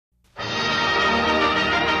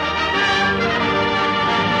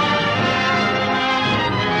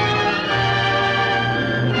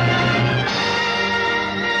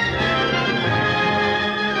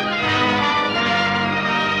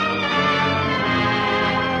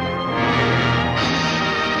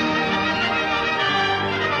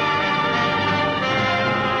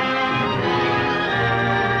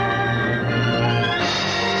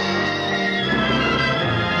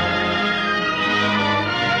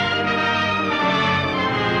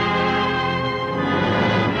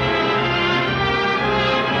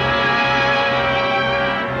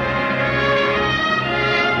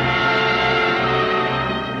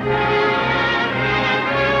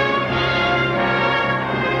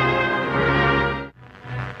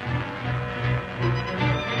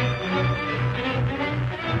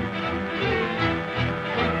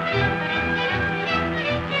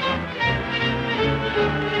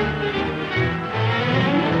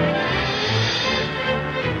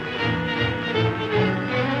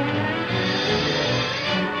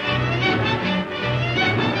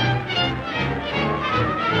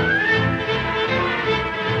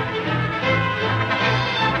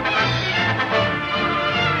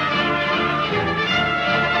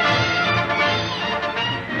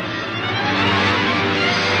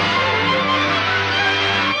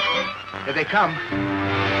come.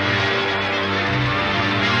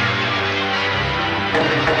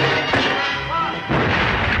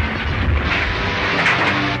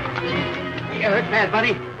 You hurt bad,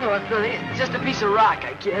 buddy? Oh, it's just a piece of rock,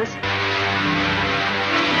 I guess.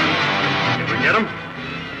 Did we get him?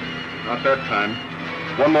 Not that time.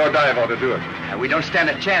 One more dive ought to do it. We don't stand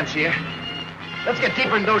a chance here. Let's get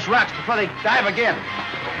deeper in those rocks before they dive again.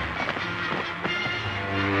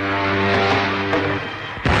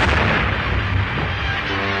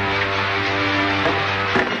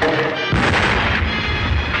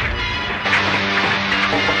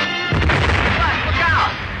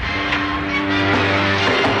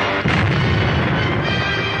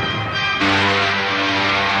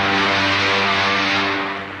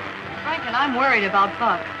 I'm worried about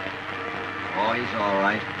Buck. Oh, he's all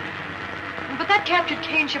right. But that captured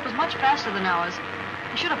Kane ship was much faster than ours.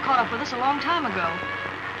 He should have caught up with us a long time ago.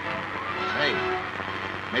 Say,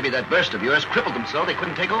 maybe that burst of yours crippled them so they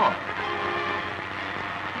couldn't take off.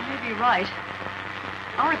 You may be right.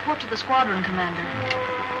 I'll report to the squadron commander.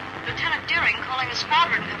 Lieutenant Deering calling the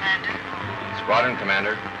squadron commander. Squadron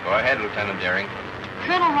commander. Go ahead, Lieutenant Deering.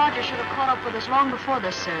 Colonel Rogers should have caught up with us long before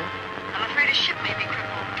this, sir. I'm afraid his ship may be crippled.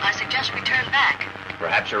 I suggest we turn back.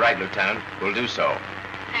 Perhaps you're right, Lieutenant. We'll do so.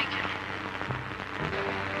 Thank you.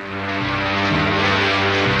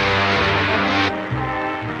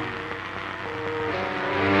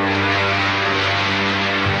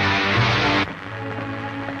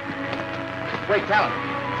 Wait, Talon.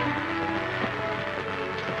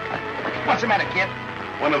 What's the matter, kid?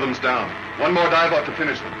 One of them's down. One more dive ought to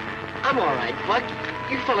finish them. I'm all right, Buck.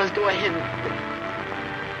 You fellas go ahead.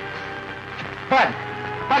 Bud.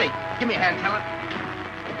 Buddy, give me a hand, Talon.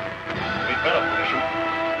 We better finish him.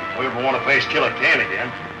 If we ever want to face Killer Kane again.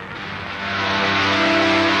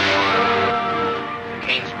 The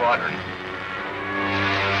Kane Squadron.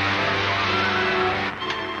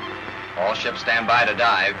 All ships stand by to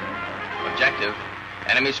dive. Objective,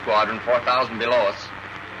 enemy squadron 4,000 below us.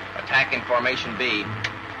 Attack in formation B.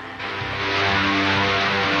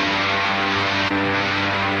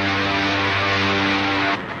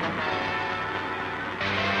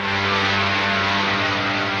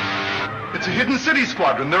 It's a hidden city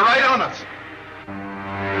squadron. They're right on us.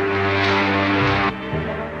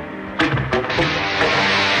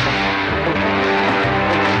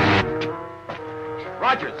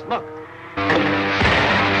 Rogers, look.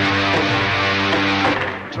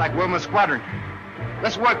 Looks like Wilma's squadron.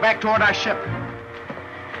 Let's work back toward our ship. Give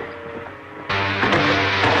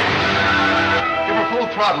her full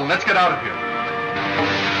throttle. Let's get out of here.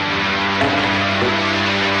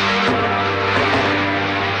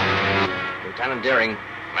 Lieutenant Deering,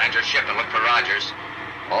 command your ship and look for Rogers.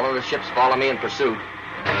 All of the ships follow me in pursuit.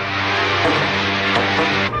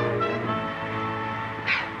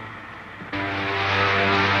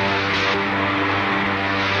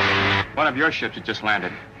 One of your ships had just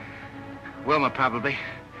landed. Wilma, probably.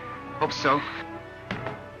 Hope so.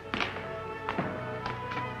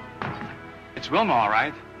 It's Wilma, all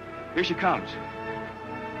right. Here she comes.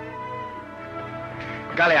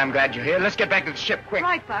 Golly, I'm glad you're here. Let's get back to the ship, quick.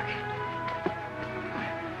 Right, Buck.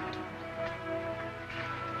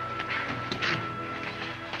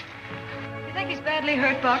 You think he's badly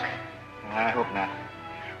hurt, Buck? I hope not.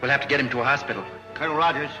 We'll have to get him to a hospital. Colonel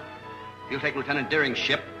Rogers, you'll take Lieutenant Deering's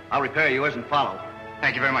ship. I'll repair yours and follow.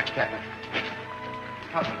 Thank you very much, Captain.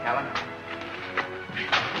 Help me, Talon.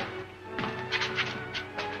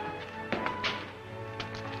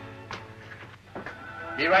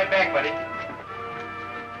 Be right back, buddy.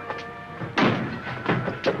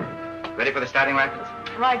 Ready for the starting rockets?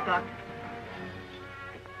 Right, Buck.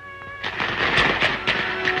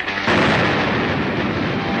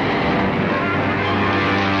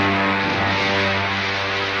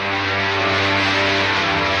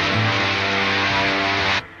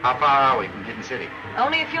 How far are we from Hidden City?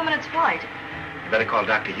 Only a few minutes' flight. You better call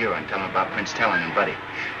Dr. Hugh and tell him about Prince Talon and Buddy.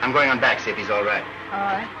 I'm going on back, see if he's all right. All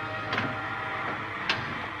right.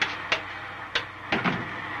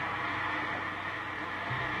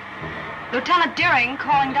 Lieutenant Deering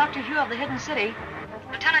calling Dr. Hugh of the Hidden City.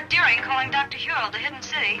 Lieutenant Deering calling Dr. Hugh of the Hidden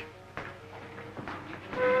City.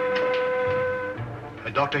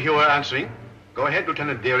 Dr. Hugh answering. Go ahead,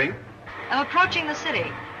 Lieutenant Deering. I'm approaching the city.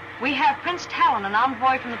 We have Prince Talon, an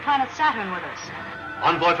envoy from the planet Saturn, with us.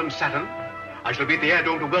 Envoy from Saturn. I shall be at the air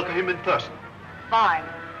dome to welcome him in person. Fine.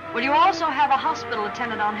 Will you also have a hospital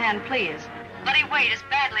attendant on hand, please? Buddy Wade is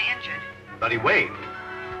badly injured. Buddy Wade.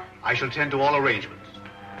 I shall tend to all arrangements.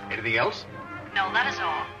 Anything else? No, that is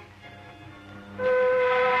all.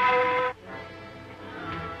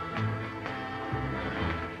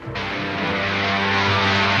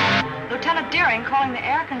 Lieutenant Deering calling the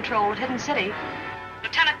air control at Hidden City.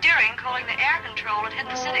 Lieutenant Deering calling the air control at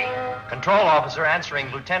Hidden City. Control officer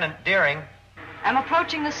answering Lieutenant Deering. I'm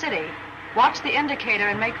approaching the city. Watch the indicator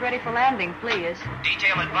and make ready for landing, please.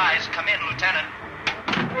 Detail advised. Come in, Lieutenant.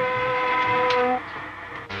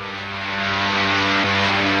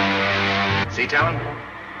 See, Talon?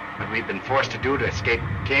 What we've been forced to do to escape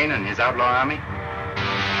Kane and his outlaw army?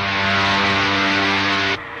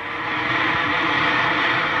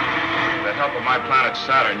 With the help of my planet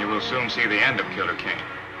Saturn, you will soon see the end of Killer Kane.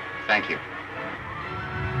 Thank you.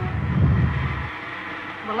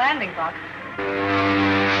 We're landing, Buck.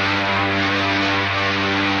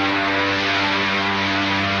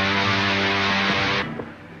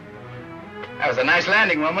 That was a nice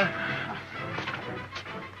landing, Wilma.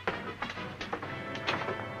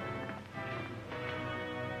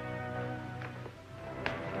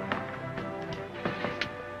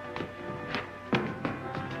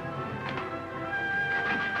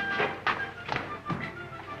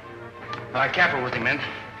 All right, careful with him, men.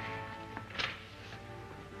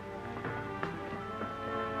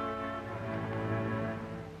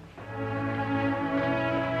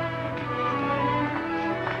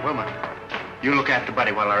 Wilma, you look after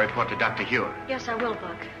Buddy while I report to Dr. Hewer. Yes, I will,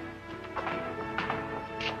 Buck.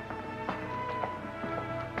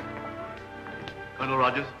 Colonel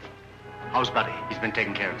Rogers, how's Buddy? He's been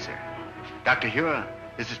taken care of, sir. Dr. Hewer,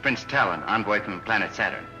 this is Prince Talon, envoy from planet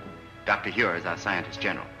Saturn. Dr. Hewer is our scientist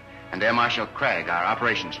general. And Air Marshal Cragg, our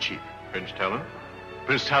operations chief. Prince Talon?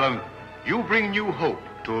 Prince Talon, you bring new hope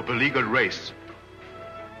to a beleaguered race.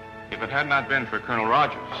 If it had not been for Colonel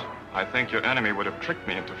Rogers, I think your enemy would have tricked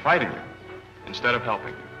me into fighting you instead of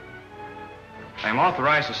helping you. I am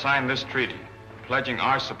authorized to sign this treaty, pledging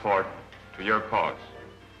our support to your cause.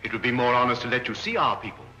 It would be more honest to let you see our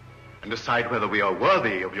people and decide whether we are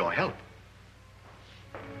worthy of your help.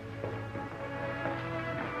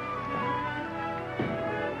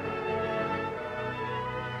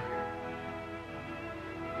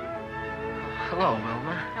 Hello,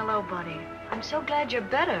 Wilma. Hello, Buddy. I'm so glad you're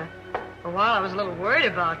better. For a while, I was a little worried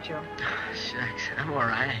about you. Shucks, I'm all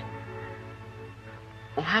right.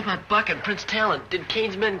 Well, how about Buck and Prince Talon? Did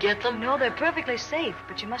Kane's men get them? No, they're perfectly safe,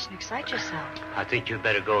 but you mustn't excite yourself. I think you'd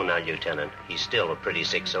better go now, Lieutenant. He's still a pretty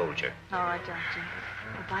sick soldier. All right, Doctor.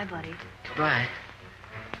 Goodbye, Buddy. Goodbye.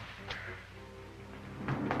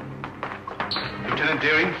 Lieutenant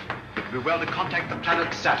Deering, it would be well to contact the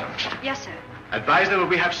planet Saturn. Yes, sir. Advise them that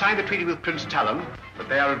we have signed a treaty with Prince Talon, but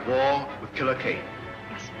they are at war with Killer Kane.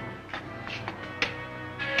 Yes, sir.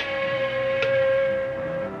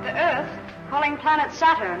 The Earth calling planet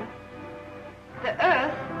Saturn. The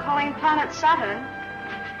Earth calling planet Saturn.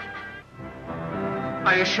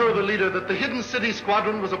 I assure the leader that the Hidden City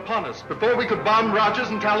squadron was upon us before we could bomb Rogers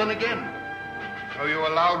and Talon again. So you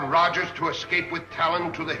allowed Rogers to escape with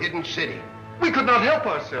Talon to the Hidden City? We could not help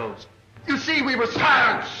ourselves. You see, we were...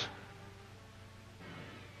 Silence!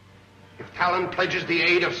 If Talon pledges the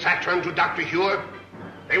aid of Saturn to Dr. Hewer,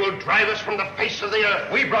 they will drive us from the face of the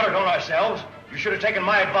earth. We brought it on ourselves. You should have taken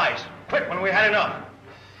my advice. Quit when we had enough.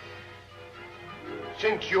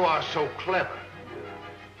 Since you are so clever,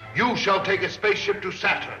 you shall take a spaceship to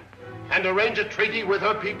Saturn and arrange a treaty with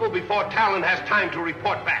her people before Talon has time to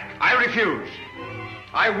report back. I refuse.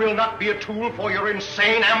 I will not be a tool for your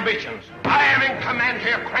insane ambitions. I am in command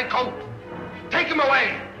here, Krenko. Take him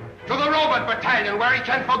away to the robot battalion where he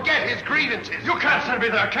can forget his grievances. You can't send me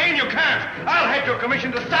there, Kane. You can't. I'll head your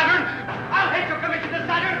commission to Saturn. I'll head your commission to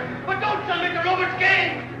Saturn. But don't send me to Robert's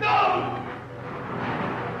game. No!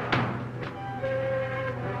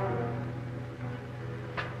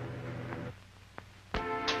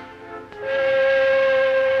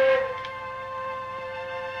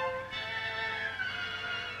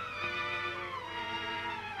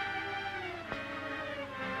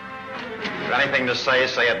 Anything to say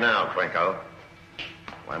it now, Quinko.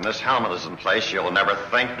 When this helmet is in place, you'll never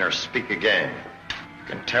think nor speak again. You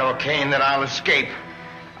can tell Kane that I'll escape.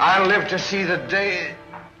 I'll live to see the day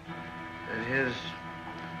that his...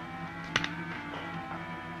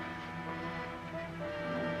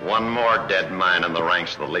 One more dead man in the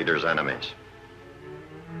ranks of the leader's enemies.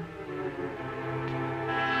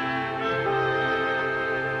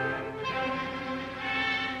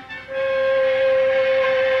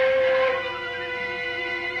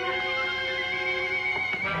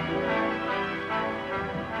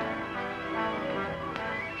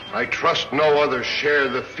 I trust no others share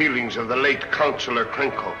the feelings of the late Counselor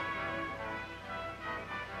Krenko.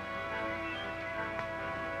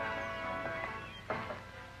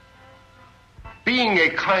 Being a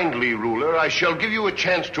kindly ruler, I shall give you a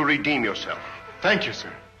chance to redeem yourself. Thank you,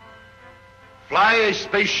 sir. Fly a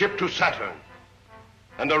spaceship to Saturn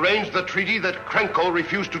and arrange the treaty that Krenko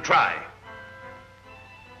refused to try.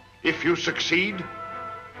 If you succeed,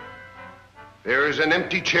 there is an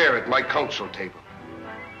empty chair at my council table.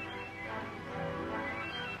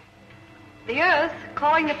 The Earth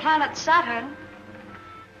calling the planet Saturn.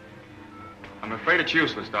 I'm afraid it's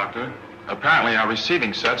useless, Doctor. Apparently our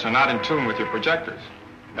receiving sets are not in tune with your projectors.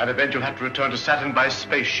 In that event, you'll have to return to Saturn by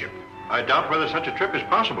spaceship. I doubt whether such a trip is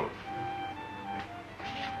possible.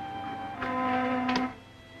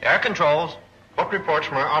 Air controls. What reports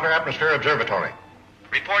from our outer atmosphere observatory?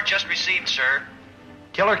 Report just received, sir.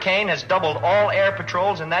 Killer Kane has doubled all air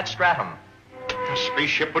patrols in that stratum. A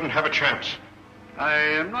spaceship wouldn't have a chance. I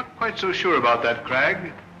am not quite so sure about that,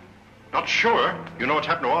 Cragg. Not sure? You know what's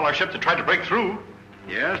happened to all our ships that tried to break through.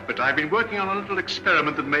 Yes, but I've been working on a little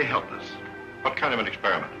experiment that may help us. What kind of an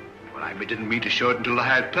experiment? Well, I didn't mean to show it until I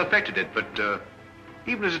had perfected it, but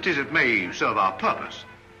even as it is, it may serve our purpose.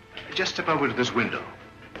 Just step over to this window.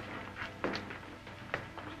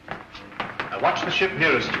 Now watch the ship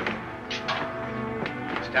nearest you.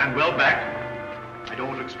 Stand well back. I don't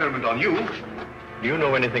want to experiment on you. Do you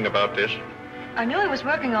know anything about this? I knew he was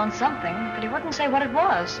working on something, but he wouldn't say what it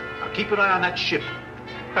was. Now keep an eye on that ship.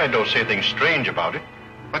 I don't see anything strange about it.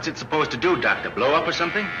 What's it supposed to do, Doctor? Blow up or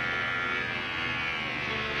something?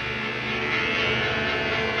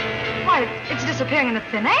 Why, it's disappearing in the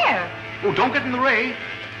thin air. Oh, don't get in the ray.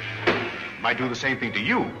 Might do the same thing to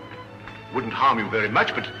you. Wouldn't harm you very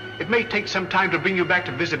much, but it may take some time to bring you back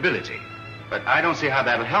to visibility. But I don't see how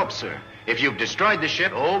that'll help, sir. If you've destroyed the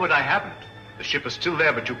ship... Oh, but I haven't. The ship is still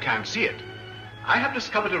there, but you can't see it. I have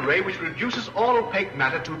discovered a ray which reduces all opaque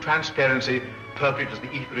matter to transparency, perfect as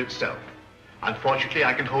the ether itself. Unfortunately,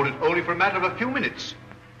 I can hold it only for a matter of a few minutes.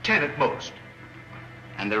 10 at most.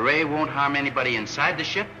 And the ray won't harm anybody inside the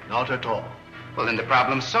ship? Not at all. Well, then the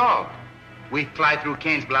problem's solved. We fly through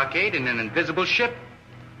Kane's blockade in an invisible ship.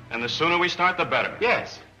 And the sooner we start, the better.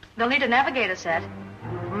 Yes. They'll need a navigator set.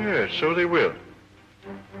 Oh, yes, so they will.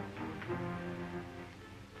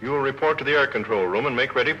 You will report to the air control room and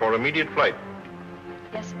make ready for immediate flight.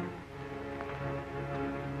 Yes, sir.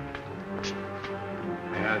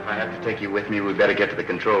 Well, if I have to take you with me, we'd better get to the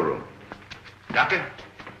control room. Doctor?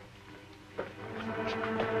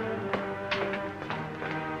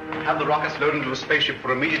 Have the rockets loaded into a spaceship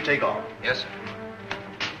for immediate takeoff. Yes, sir.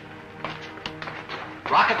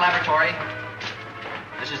 Rocket laboratory.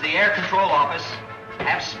 This is the air control office.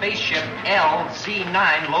 Have spaceship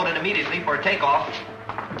LZ9 loaded immediately for takeoff.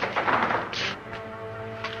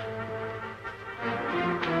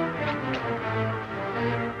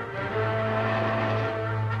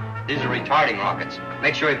 These are retarding rockets.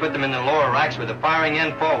 Make sure you put them in the lower racks with the firing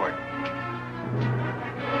end forward.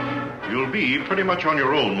 You'll be pretty much on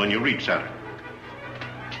your own when you reach Saturn.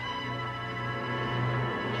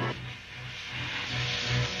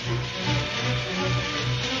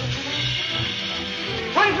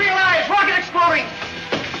 Twin for your eyes! Rocket exploding!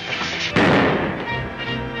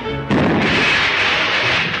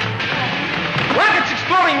 Rockets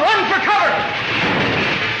exploding! Run for cover!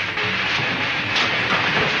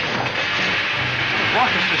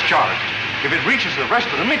 Rocket's discharged. If it reaches the rest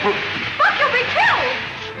of them, it will... Buck, you'll be killed!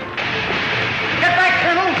 Get back,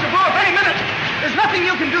 Colonel! It's a blow up any minute! There's nothing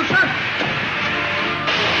you can do, sir!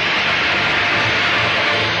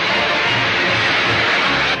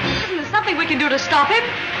 Isn't there something we can do to stop him?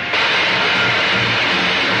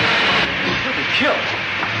 He'll be killed.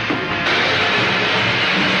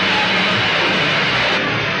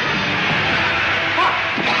 Buck,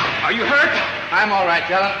 are you hurt? I'm all right,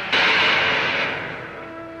 Helen.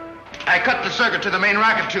 I cut the circuit to the main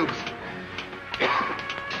rocket tubes.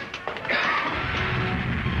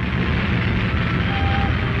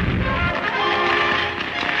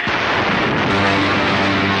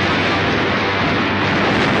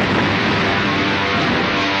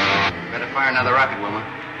 Better fire another rocket, Wilma.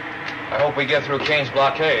 I hope we get through Kane's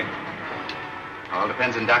blockade. All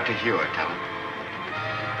depends on Dr. Hewitt, Helen.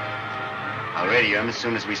 I'll radio him as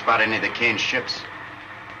soon as we spot any of the Kane ships.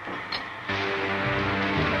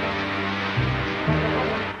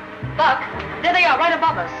 Buck, there they are, right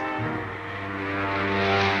above us.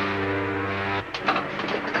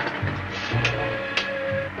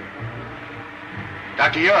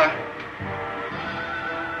 Dr. Ure.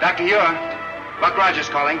 Dr. Ure. Buck Rogers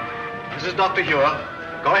calling. This is Dr. Ure.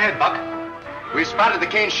 Go ahead, Buck. We've spotted the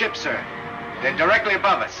Kane ships, sir. They're directly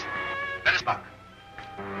above us. Let us, Buck.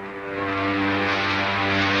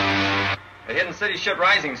 The hidden city ship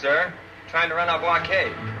rising, sir. Trying to run our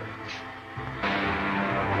blockade.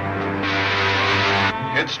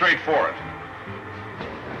 Head straight for it.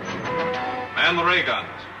 Man the ray guns.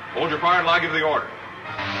 Hold your fire until I give the order.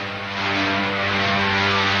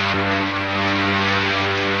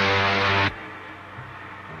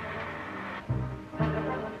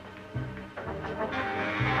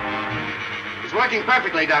 It's working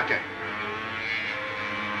perfectly, Doctor.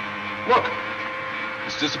 Look,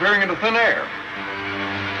 it's disappearing into thin air.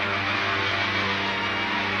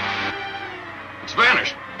 It's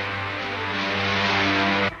vanished.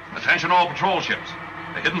 Attention all patrol ships.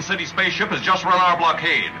 The Hidden City spaceship has just run our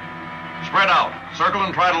blockade. Spread out, circle,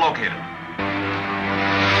 and try to locate it.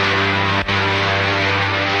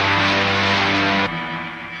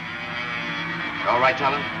 All right,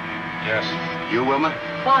 Talon? Yes. You, Wilma?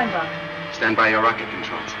 Fine, Buck. Stand by your rocket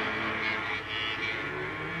controls.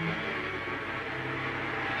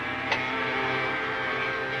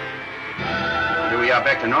 Here we are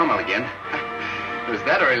back to normal again. Was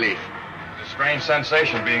that a relief? It's a strange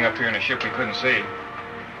sensation being up here in a ship we couldn't see.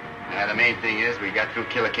 The main thing is we got through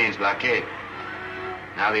Killer Kane's blockade.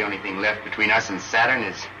 Now the only thing left between us and Saturn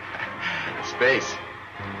is space.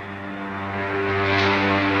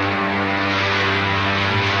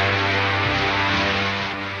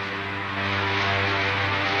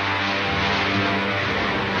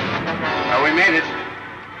 Well, we made it.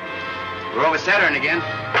 We're over Saturn again.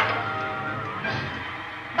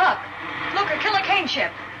 Buck, look, a Killer Kane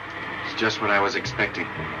ship. It's just what I was expecting.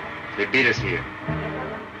 They beat us here.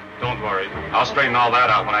 Don't worry. I'll straighten all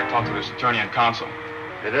that out when I talk to this attorney and consul.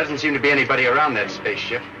 There doesn't seem to be anybody around that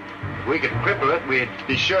spaceship. If we could cripple it, we'd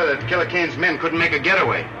be sure that Killer Kane's men couldn't make a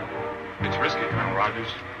getaway. It's risky, Colonel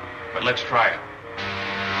Rogers, but let's try it.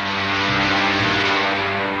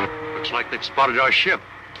 Looks like they've spotted our ship.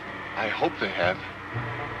 I hope they have.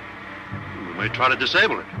 We may try to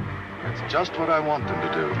disable it. That's just what I want them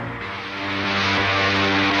to do.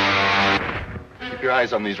 Keep your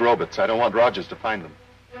eyes on these robots. I don't want Rogers to find them.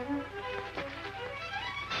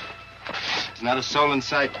 There's not a soul in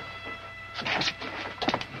sight.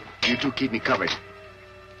 You two keep me covered.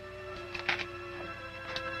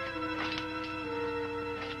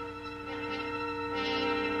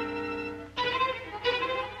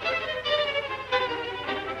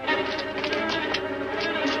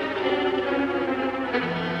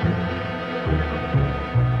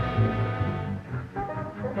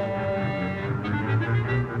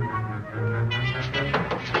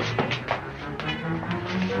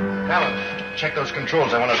 Check those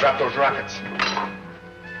controls. I want to drop those rockets.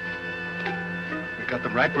 We got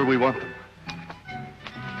them right where we want them.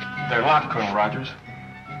 They're locked, Colonel Rogers.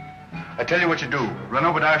 I tell you what you do. Run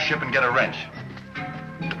over to our ship and get a wrench.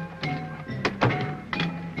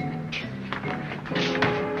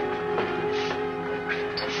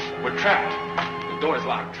 We're trapped. The door's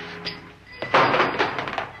locked.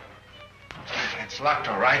 It's locked,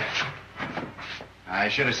 all right. I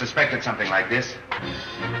should have suspected something like this.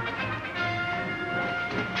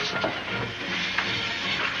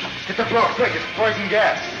 Hit the floor, quick. It's poison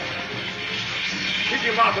gas. Keep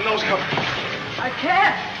your mouth and nose covered. I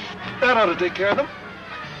can't. That ought to take care of them.